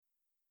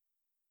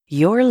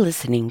You're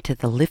listening to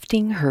the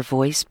Lifting Her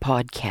Voice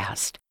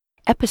podcast,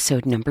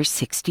 episode number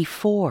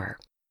 64.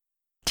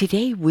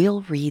 Today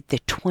we'll read the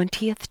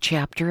 20th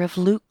chapter of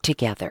Luke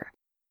together.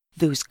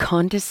 Those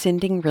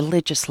condescending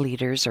religious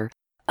leaders are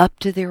up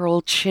to their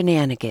old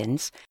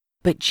shenanigans,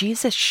 but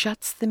Jesus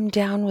shuts them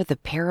down with a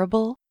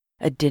parable,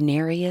 a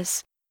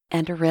denarius,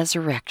 and a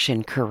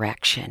resurrection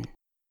correction.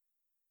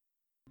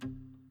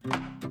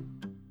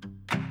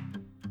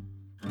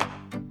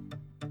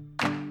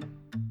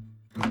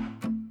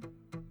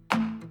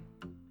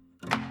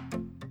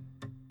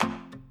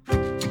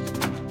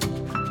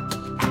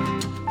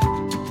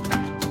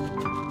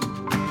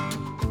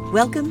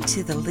 Welcome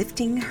to the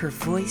Lifting Her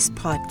Voice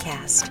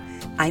podcast.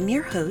 I'm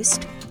your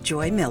host,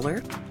 Joy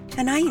Miller,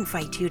 and I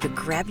invite you to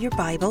grab your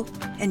Bible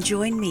and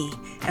join me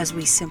as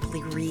we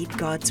simply read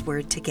God's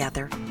Word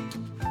together.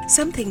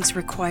 Some things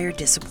require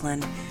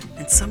discipline,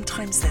 and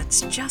sometimes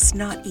that's just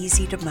not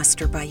easy to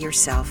muster by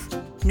yourself,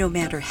 no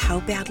matter how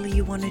badly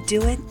you want to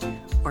do it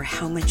or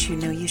how much you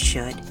know you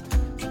should.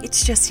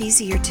 It's just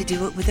easier to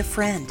do it with a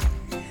friend.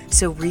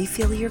 So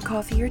refill your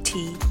coffee or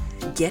tea,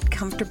 get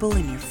comfortable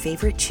in your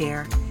favorite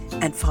chair,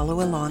 and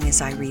follow along as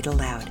I read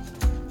aloud.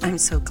 I'm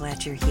so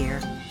glad you're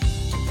here.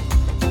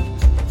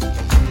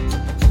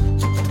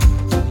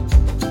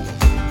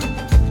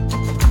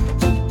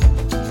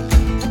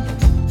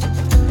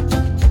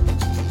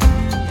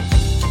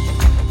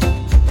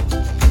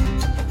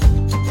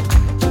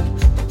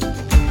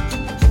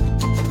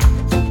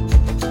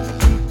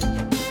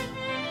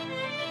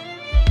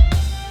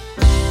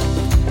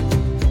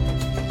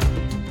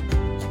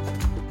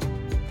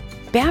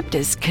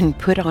 Baptists can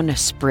put on a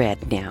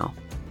spread now.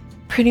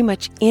 Pretty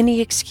much any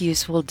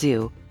excuse will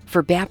do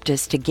for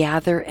Baptists to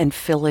gather and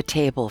fill a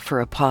table for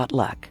a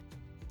potluck.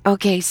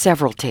 Okay,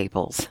 several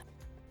tables.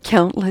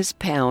 Countless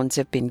pounds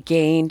have been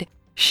gained,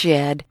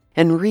 shed,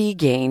 and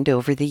regained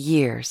over the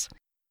years.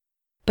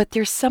 But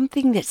there's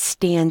something that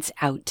stands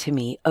out to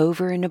me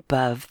over and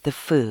above the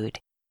food,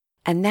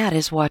 and that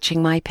is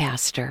watching my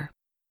pastor.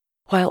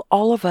 While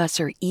all of us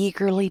are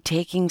eagerly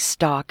taking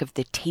stock of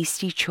the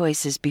tasty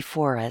choices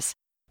before us,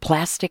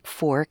 plastic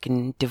fork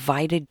and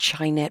divided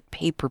Chinette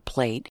paper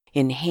plate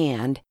in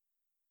hand,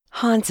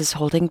 Hans is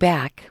holding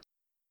back.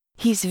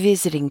 He's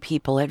visiting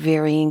people at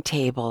varying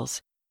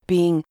tables,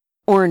 being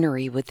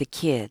ornery with the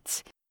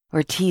kids,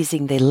 or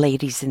teasing the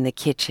ladies in the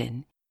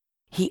kitchen.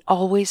 He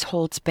always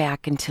holds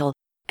back until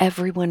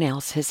everyone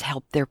else has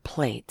helped their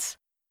plates.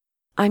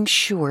 I'm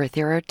sure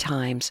there are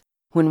times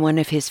when one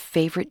of his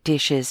favorite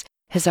dishes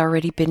has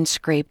already been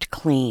scraped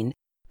clean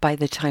by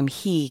the time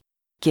he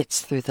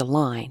gets through the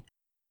line,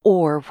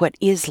 or what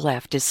is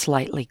left is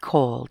slightly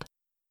cold.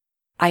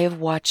 I have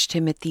watched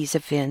him at these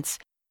events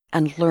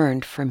and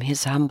learned from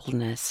his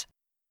humbleness.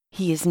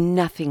 He is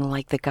nothing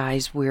like the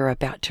guys we're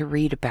about to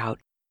read about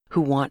who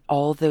want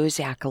all those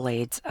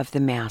accolades of the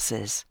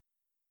masses.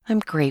 I'm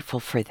grateful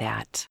for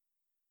that.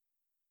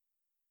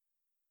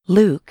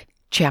 Luke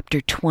chapter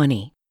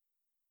 20.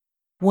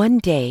 One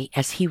day,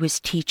 as he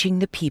was teaching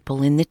the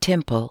people in the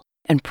temple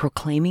and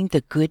proclaiming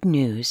the good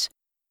news,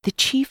 the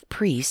chief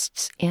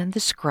priests and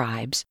the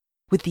scribes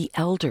with the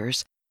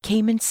elders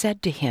came and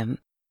said to him,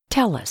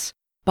 "Tell us,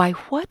 by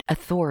what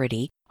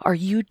authority are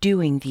you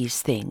doing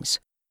these things?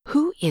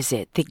 Who is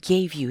it that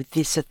gave you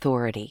this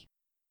authority?"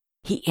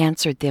 He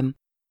answered them,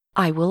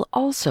 "I will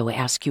also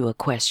ask you a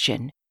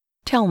question.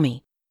 Tell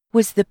me,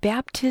 was the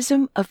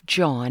baptism of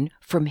John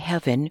from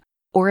heaven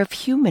or of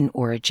human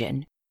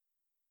origin?"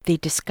 They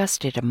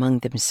discussed it among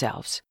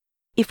themselves.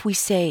 If we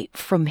say,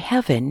 "From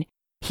heaven,"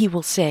 he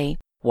will say,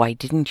 "Why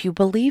didn't you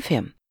believe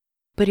him?"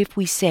 But if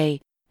we say,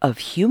 "Of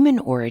human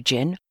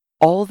origin,"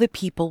 all the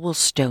people will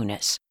stone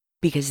us,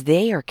 because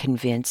they are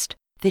convinced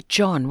that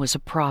John was a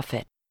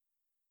prophet.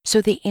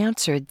 So they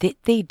answered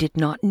that they did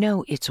not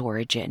know its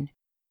origin.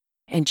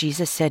 And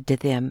Jesus said to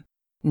them,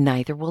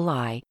 "Neither will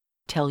I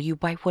tell you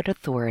by what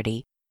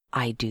authority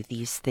I do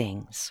these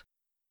things."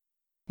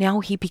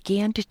 Now he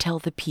began to tell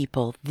the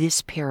people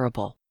this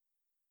parable.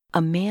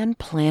 A man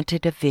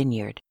planted a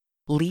vineyard,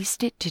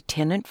 leased it to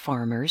tenant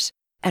farmers,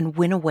 and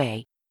went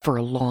away for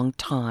a long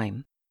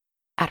time.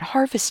 At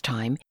harvest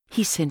time,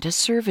 he sent a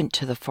servant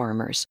to the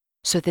farmers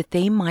so that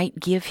they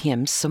might give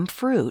him some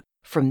fruit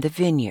from the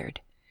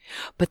vineyard.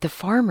 But the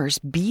farmers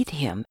beat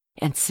him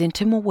and sent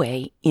him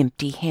away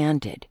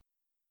empty-handed.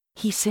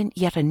 He sent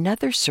yet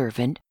another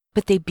servant,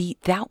 but they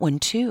beat that one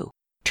too,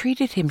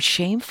 treated him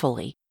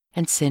shamefully,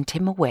 and sent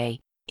him away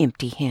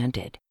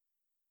empty-handed.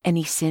 And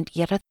he sent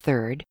yet a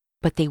third,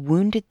 but they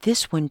wounded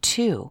this one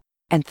too,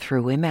 and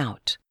threw him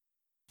out.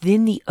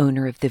 Then the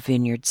owner of the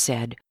vineyard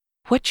said,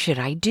 "What should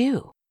I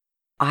do?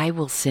 I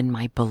will send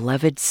my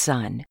beloved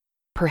son.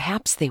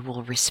 Perhaps they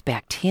will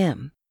respect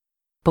him."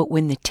 But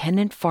when the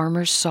tenant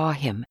farmers saw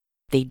him,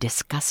 they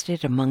discussed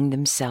it among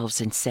themselves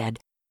and said,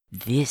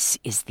 "This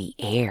is the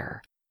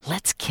heir.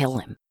 Let's kill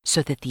him,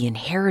 so that the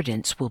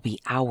inheritance will be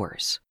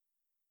ours."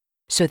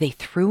 So they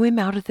threw him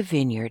out of the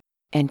vineyard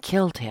and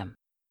killed him.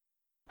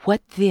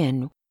 What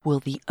then will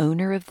the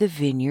owner of the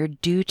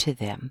vineyard do to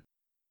them?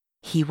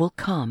 He will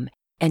come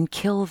and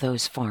kill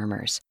those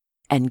farmers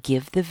and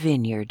give the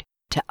vineyard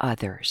to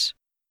others."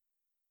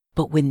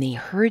 But when they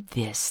heard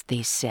this,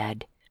 they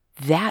said,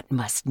 "That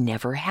must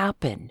never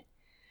happen."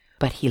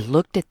 But he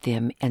looked at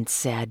them and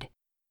said,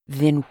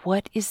 "Then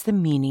what is the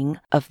meaning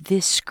of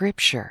this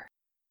scripture?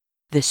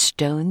 The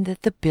stone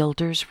that the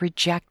builders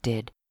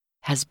rejected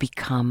has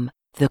become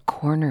the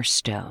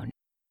cornerstone.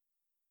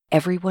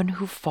 Everyone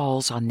who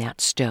falls on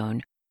that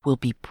stone will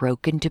be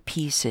broken to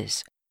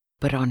pieces,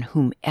 but on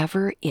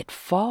whomever it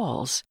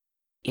falls,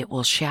 it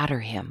will shatter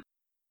him."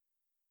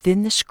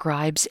 Then the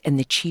scribes and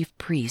the chief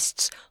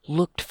priests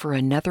looked for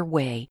another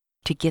way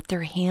to get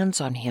their hands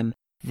on him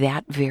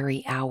that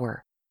very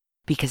hour,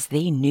 because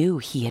they knew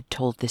he had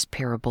told this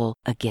parable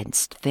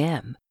against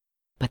them,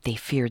 but they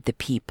feared the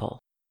people.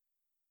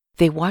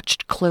 They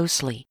watched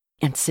closely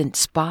and sent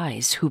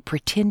spies who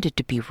pretended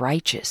to be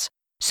righteous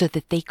so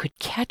that they could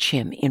catch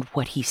him in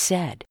what he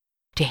said,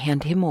 to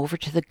hand him over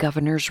to the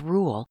governor's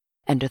rule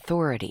and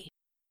authority.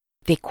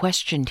 They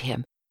questioned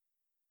him,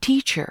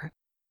 "Teacher,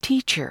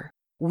 teacher,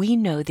 we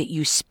know that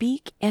you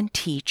speak and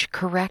teach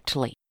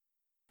correctly,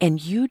 and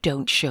you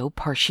don't show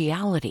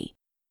partiality,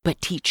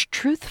 but teach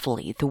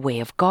truthfully the way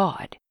of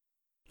God.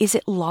 Is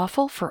it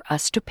lawful for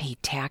us to pay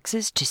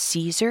taxes to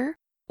Caesar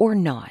or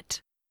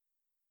not?"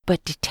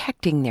 But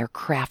detecting their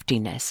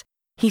craftiness,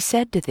 he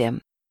said to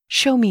them,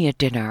 "Show me a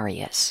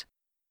denarius.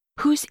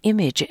 Whose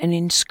image and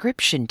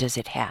inscription does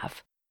it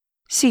have?"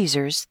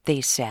 "Caesar's,"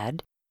 they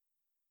said.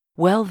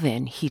 "Well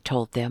then," he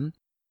told them,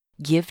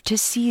 "give to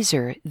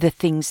Caesar the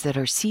things that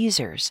are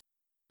Caesar's,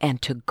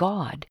 and to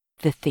God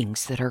the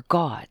things that are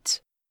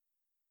God's."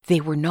 They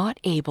were not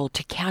able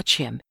to catch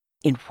him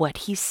in what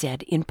he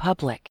said in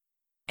public,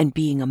 and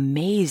being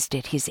amazed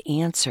at his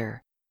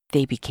answer,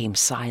 they became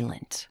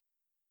silent.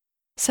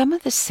 Some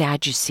of the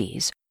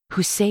Sadducees,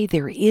 who say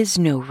there is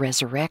no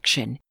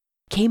resurrection,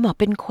 came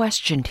up and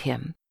questioned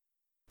him.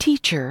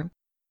 "Teacher,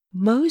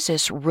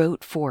 Moses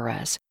wrote for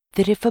us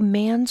that if a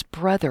man's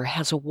brother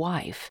has a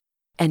wife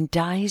and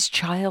dies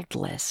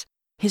childless,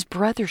 his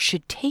brother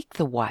should take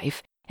the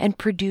wife and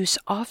produce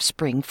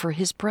offspring for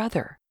his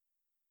brother.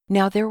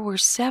 Now there were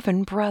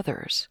 7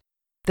 brothers.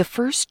 The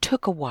first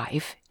took a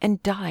wife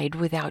and died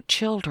without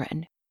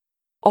children.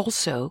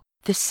 Also,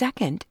 the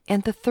second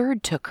and the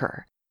third took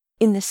her.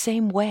 In the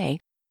same way,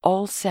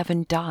 all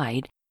 7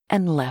 died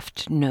and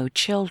left no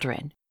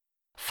children.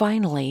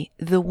 Finally,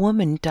 the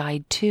woman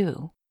died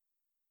too.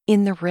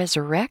 In the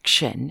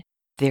resurrection,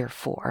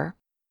 therefore,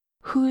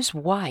 whose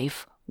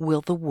wife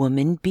will the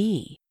woman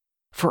be?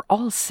 For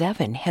all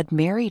 7 had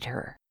married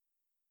her."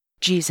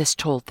 Jesus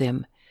told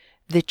them,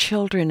 "The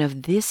children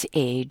of this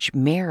age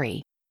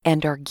marry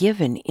and are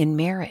given in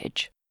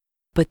marriage,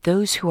 but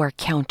those who are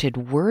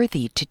counted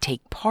worthy to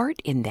take part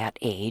in that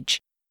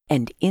age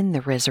and in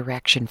the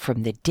resurrection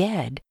from the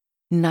dead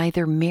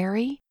neither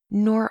marry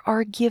nor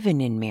are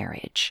given in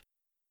marriage.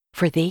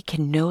 For they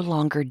can no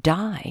longer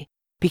die,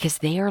 because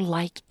they are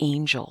like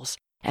angels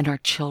and are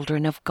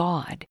children of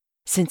God,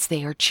 since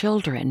they are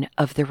children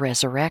of the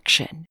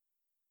resurrection.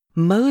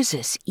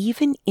 Moses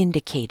even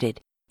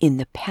indicated in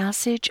the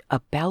passage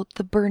about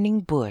the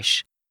burning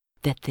bush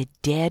that the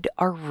dead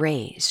are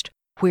raised,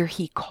 where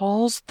he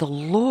calls the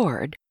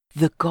Lord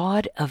the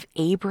God of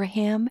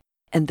Abraham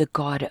and the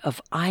God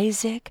of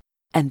Isaac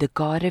and the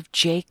God of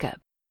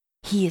Jacob.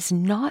 He is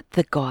not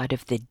the God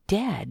of the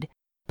dead,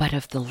 but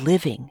of the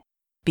living,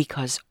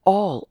 because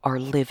all are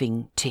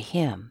living to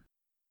him."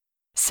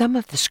 Some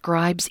of the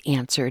scribes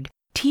answered,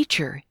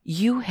 "Teacher,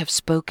 you have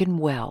spoken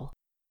well,"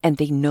 and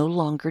they no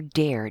longer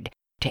dared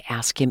to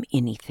ask him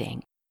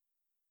anything.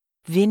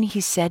 Then he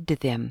said to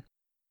them,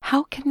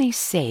 "How can they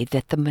say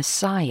that the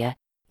Messiah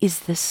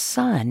is the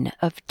son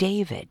of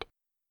David?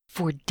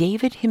 For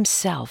David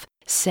himself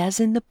says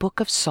in the book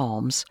of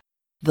Psalms,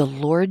 'The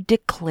Lord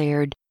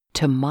declared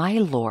to my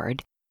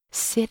Lord,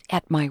 sit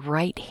at my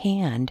right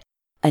hand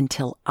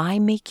until I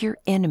make your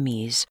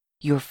enemies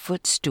your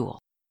footstool.'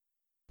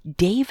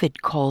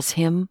 David calls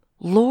him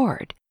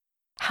Lord.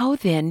 How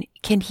then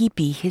can he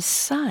be his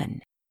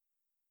son?"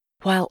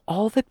 While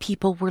all the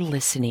people were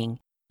listening,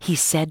 he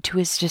said to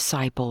his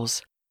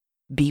disciples,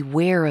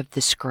 "Beware of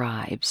the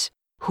scribes,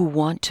 who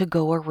want to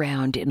go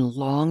around in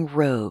long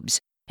robes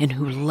and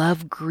who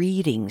love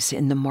greetings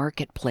in the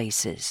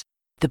marketplaces,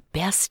 the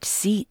best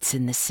seats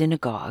in the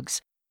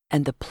synagogues,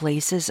 and the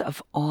places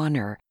of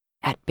honor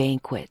at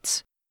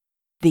banquets.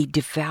 They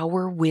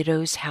devour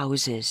widows'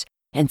 houses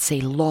and say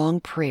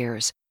long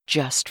prayers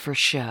just for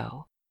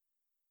show.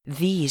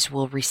 These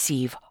will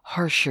receive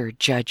harsher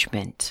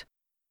judgment."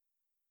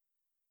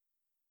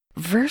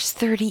 Verse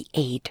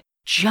 38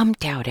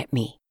 jumped out at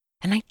me,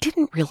 and I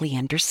didn't really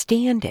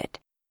understand it.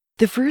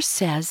 The verse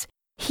says,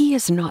 "He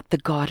is not the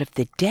God of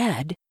the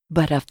dead,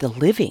 but of the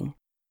living."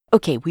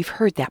 Okay, we've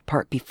heard that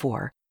part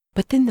before,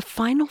 but then the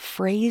final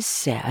phrase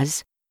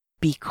says,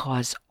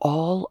 "because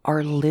all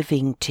are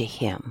living to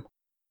him."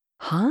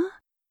 Huh?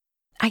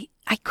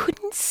 I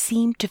couldn't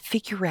seem to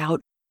figure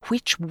out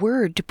which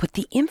word to put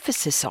the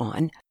emphasis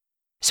on,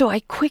 so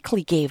I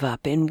quickly gave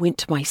up and went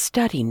to my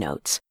study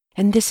notes,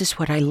 and this is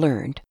what I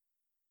learned.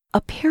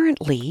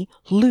 Apparently,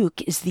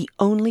 Luke is the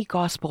only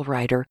gospel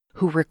writer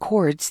who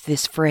records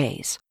this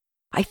phrase.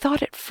 I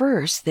thought at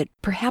first that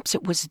perhaps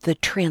it was the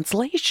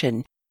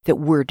translation that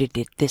worded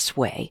it this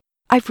way.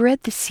 I've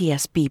read the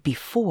CSB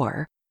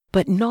before,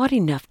 but not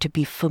enough to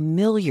be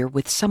familiar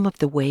with some of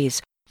the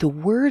ways the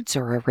words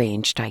are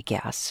arranged, I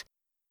guess.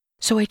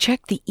 So I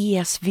checked the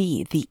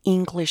ESV, the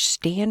English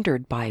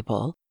Standard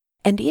Bible,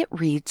 and it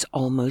reads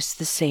almost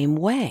the same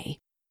way.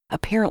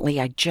 Apparently,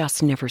 I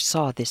just never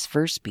saw this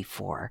verse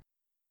before.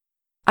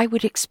 I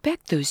would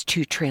expect those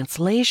two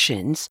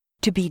translations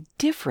to be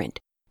different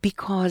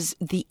because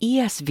the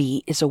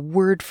ESV is a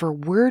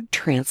word-for-word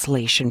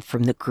translation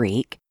from the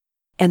Greek,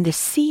 and the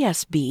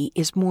CSB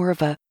is more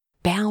of a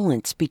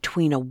balance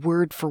between a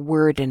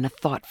word-for-word and a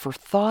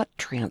thought-for-thought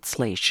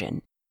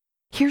translation.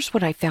 Here's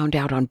what I found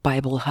out on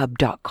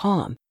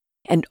BibleHub.com,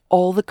 and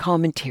all the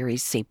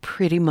commentaries say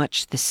pretty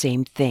much the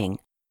same thing.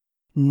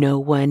 No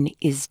one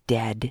is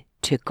dead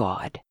to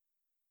God.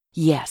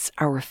 Yes,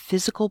 our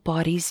physical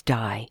bodies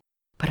die,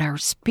 but our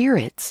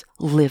spirits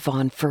live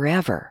on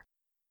forever.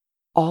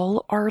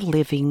 All are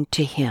living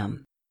to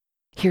Him.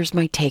 Here's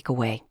my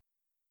takeaway.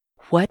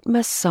 What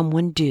must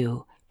someone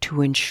do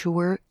to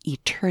ensure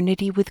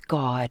eternity with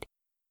God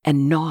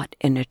and not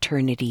an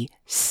eternity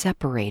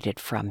separated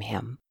from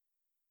Him?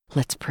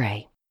 Let's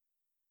pray.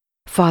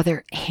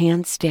 Father,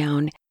 hands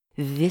down,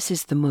 this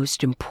is the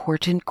most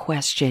important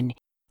question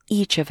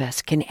each of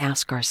us can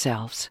ask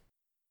ourselves.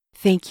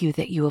 Thank you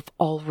that you have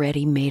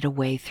already made a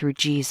way through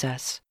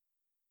Jesus.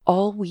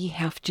 All we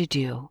have to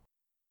do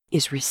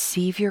is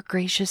receive your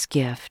gracious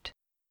gift,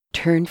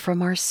 turn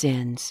from our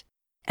sins,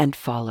 and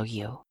follow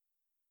you.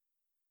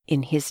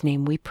 In His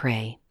name we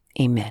pray.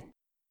 Amen.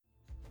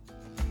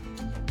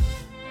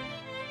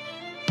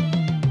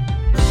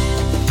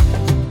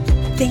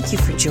 Thank you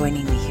for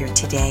joining me here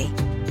today.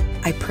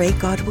 I pray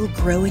God will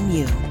grow in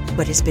you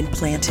what has been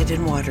planted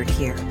and watered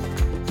here.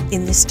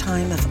 In this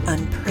time of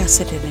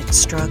unprecedented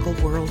struggle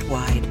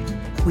worldwide,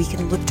 we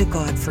can look to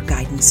God for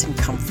guidance and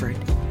comfort.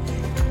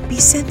 Be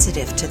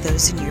sensitive to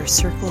those in your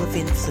circle of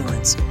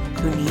influence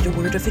who need a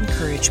word of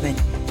encouragement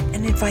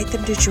and invite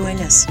them to join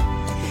us.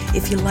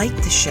 If you like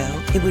the show,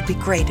 it would be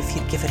great if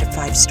you'd give it a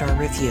 5-star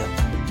review.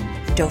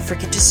 Don't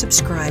forget to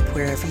subscribe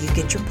wherever you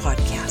get your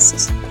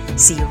podcasts.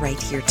 See you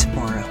right here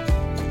tomorrow.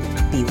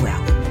 Be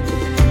well.